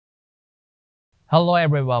Hello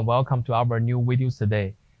everyone, welcome to our new videos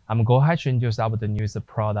today. I'm going to introduce the newest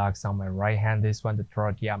products on my right hand. This one, the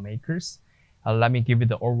tortilla makers. Let me give you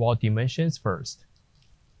the overall dimensions first.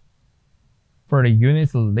 For the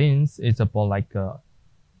unit's length, it's about like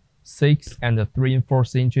 6 and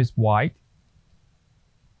 3/4 inches wide.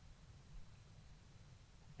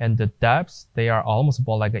 And the depths, they are almost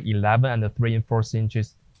about like 11 and 3/4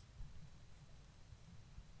 inches.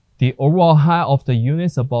 The overall height of the unit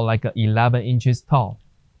is about like 11 inches tall.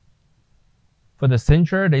 For the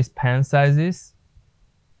center, this pan sizes,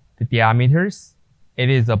 the diameters,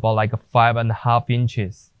 it is about like 5.5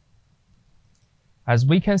 inches. As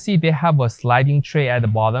we can see, they have a sliding tray at the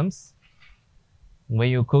bottoms.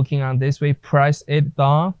 When you're cooking on this way, press it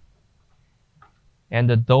down, and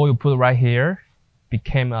the dough you put right here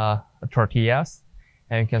became a tortillas,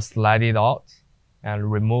 and you can slide it out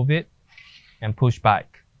and remove it and push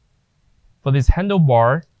back. For this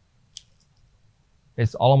handlebar,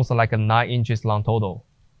 it's almost like 9 inches long total.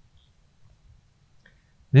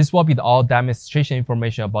 This will be the all demonstration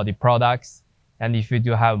information about the products, and if you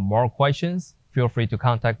do have more questions, feel free to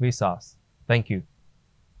contact with us. Thank you.